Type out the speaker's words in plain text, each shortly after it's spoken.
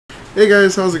Hey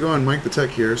guys, how's it going?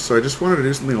 MikeTheTech here. So I just wanted to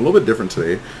do something a little bit different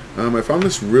today. I found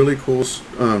this really cool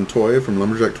toy from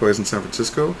Lumberjack Toys in San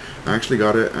Francisco. I actually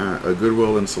got it at a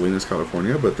Goodwill in Salinas,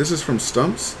 California, but this is from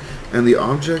STUMPS, and the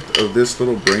object of this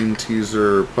little brain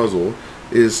teaser puzzle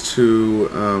is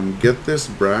to get this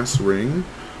brass ring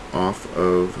off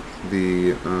of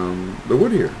the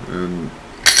wood here. And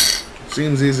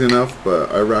seems easy enough,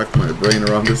 but I racked my brain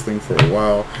around this thing for a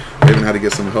while. I even had to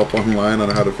get some help online on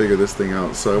how to figure this thing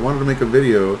out. So I wanted to make a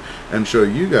video and show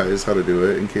you guys how to do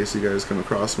it in case you guys come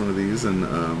across one of these and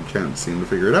can't seem to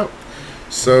figure it out.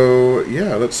 So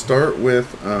yeah, let's start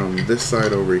with this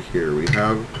side over here. We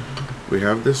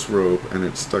have this rope and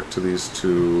it's stuck to these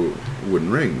two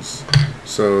wooden rings.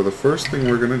 So the first thing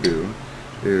we're gonna do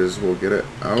is we'll get it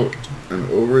out and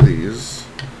over these,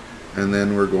 and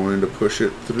then we're going to push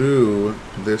it through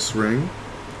this ring,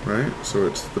 right? So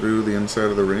it's through the inside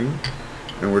of the ring,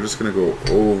 and we're just going to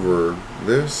go over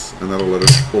this, and that'll let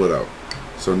us pull it out.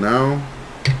 So now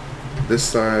this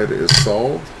side is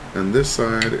solved, and this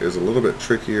side is a little bit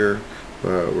trickier,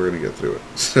 but we're going to get through it.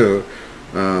 So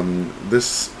this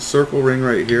circle ring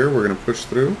right here, we're going to push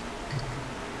through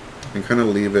and kind of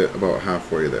leave it about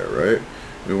halfway there, right?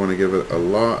 We want to give it a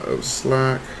lot of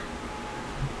slack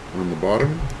on the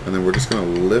bottom, and then we're just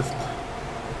going to lift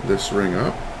this ring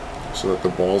up so that the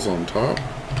ball's on top,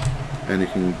 and you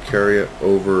can carry it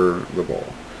over the ball.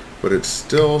 But it's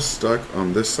still stuck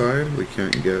on this side. We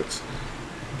can't get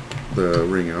the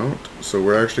ring out, so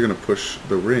we're actually going to push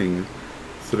the ring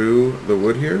through the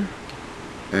wood here,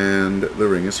 and the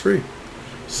ring is free.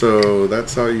 So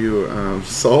that's how you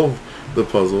solve the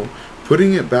puzzle.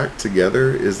 Putting it back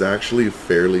together is actually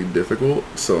fairly difficult,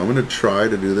 so I'm going to try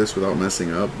to do this without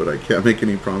messing up, but I can't make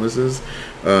any promises.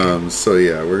 So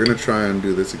yeah, we're going to try and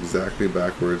do this exactly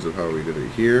backwards of how we did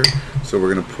it here. So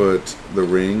we're going to put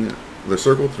the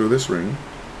circle through this ring.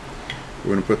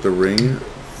 We're going to put the ring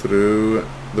through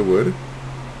the wood,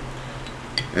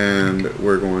 and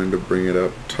we're going to bring it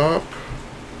up top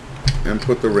and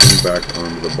put the ring back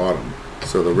onto the bottom.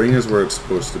 So the ring is where it's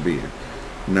supposed to be.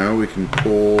 Now we can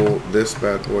pull this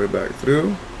bad boy back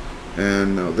through,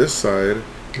 and now this side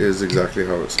is exactly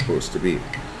how it's supposed to be.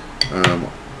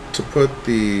 To put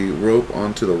the rope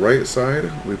onto the right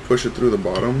side, we push it through the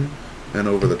bottom and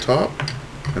over the top,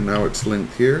 and now it's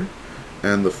linked here.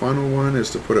 And the final one is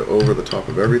to put it over the top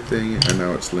of everything, and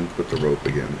now it's linked with the rope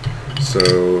again.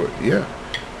 So yeah,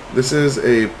 this is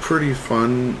a pretty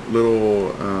fun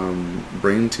little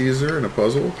brain teaser and a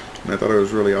puzzle, and I thought it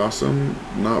was really awesome.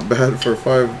 Not bad for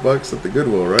 $5 at the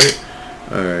Goodwill, right?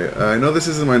 Alright, I know this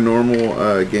isn't my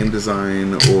normal game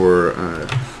design or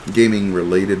gaming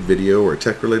related video or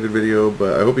tech related video,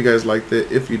 but I hope you guys liked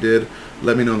it. If you did,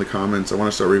 let me know in the comments. I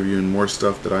want to start reviewing more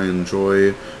stuff that I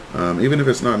enjoy, even if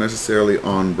it's not necessarily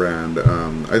on brand.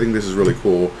 I think this is really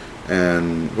cool,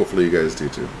 and hopefully you guys do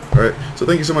too. Alright, so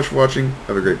thank you so much for watching.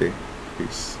 Have a great day.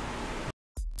 Peace.